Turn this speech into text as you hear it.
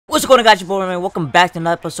What's going on, guys? Your boy, man. Welcome back to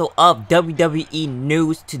another episode of WWE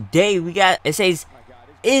News. Today we got, it says,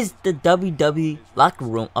 is the WWE locker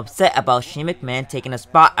room upset about Shane McMahon taking a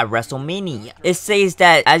spot at WrestleMania? It says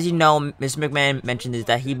that, as you know, Mr. McMahon mentioned this,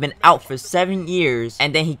 that he'd been out for 7 years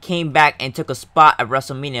and then he came back and took a spot at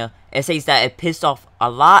WrestleMania. It says that it pissed off a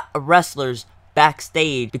lot of wrestlers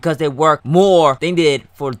backstage because they work more than they did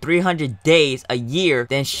for 300 days a year.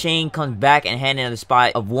 Then Shane comes back and handed in the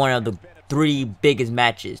spot of one of the 3 biggest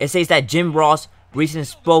matches. It says that Jim Ross recently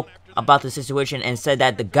spoke about the situation and said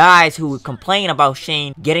that the guys who complain about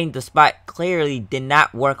Shane getting the spot clearly did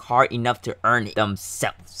not work hard enough to earn it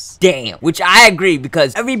themselves. Damn. Which I agree,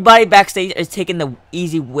 because everybody backstage is taking the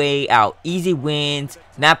easy way out. Easy wins,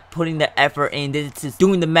 not putting the effort in, just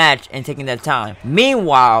doing the match and taking their time.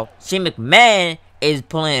 Meanwhile, Shane McMahon is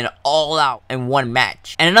pulling it all out in one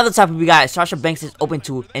match. And another topic we got is Sasha Banks is open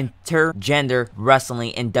to intergender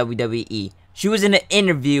wrestling in WWE. She was in an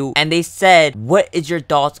interview and they said, what is your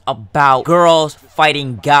thoughts about girls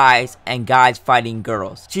fighting guys and guys fighting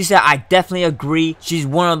girls? She said, I definitely agree. She's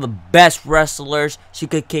one of the best wrestlers. She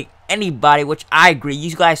could kick anybody, which I agree.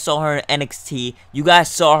 You guys saw her in NXT. You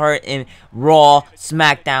guys saw her in Raw,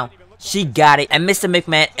 SmackDown. She got it, and Mr.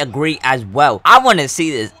 McMahon agreed as well. I want to see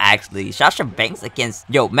this, actually. Sasha Banks against,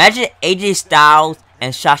 imagine AJ Styles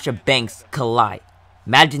and Sasha Banks collide.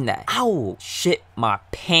 Imagine that. I will shit my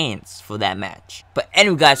pants for that match. But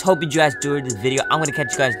anyway, guys, hope you guys enjoyed this video. I'm gonna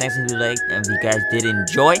catch you guys next video, and if you guys did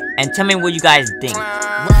enjoy, and tell me what you guys think.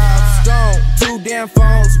 Stone, 2 damn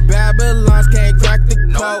phones, Babylons can't crack the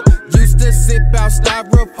code. Used to sip out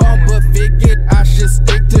styrofoam, but figured I should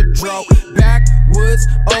stick to dro. Backwoods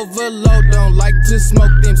overload, don't like to smoke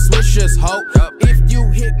them swishers, ho. If you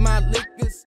hit my lick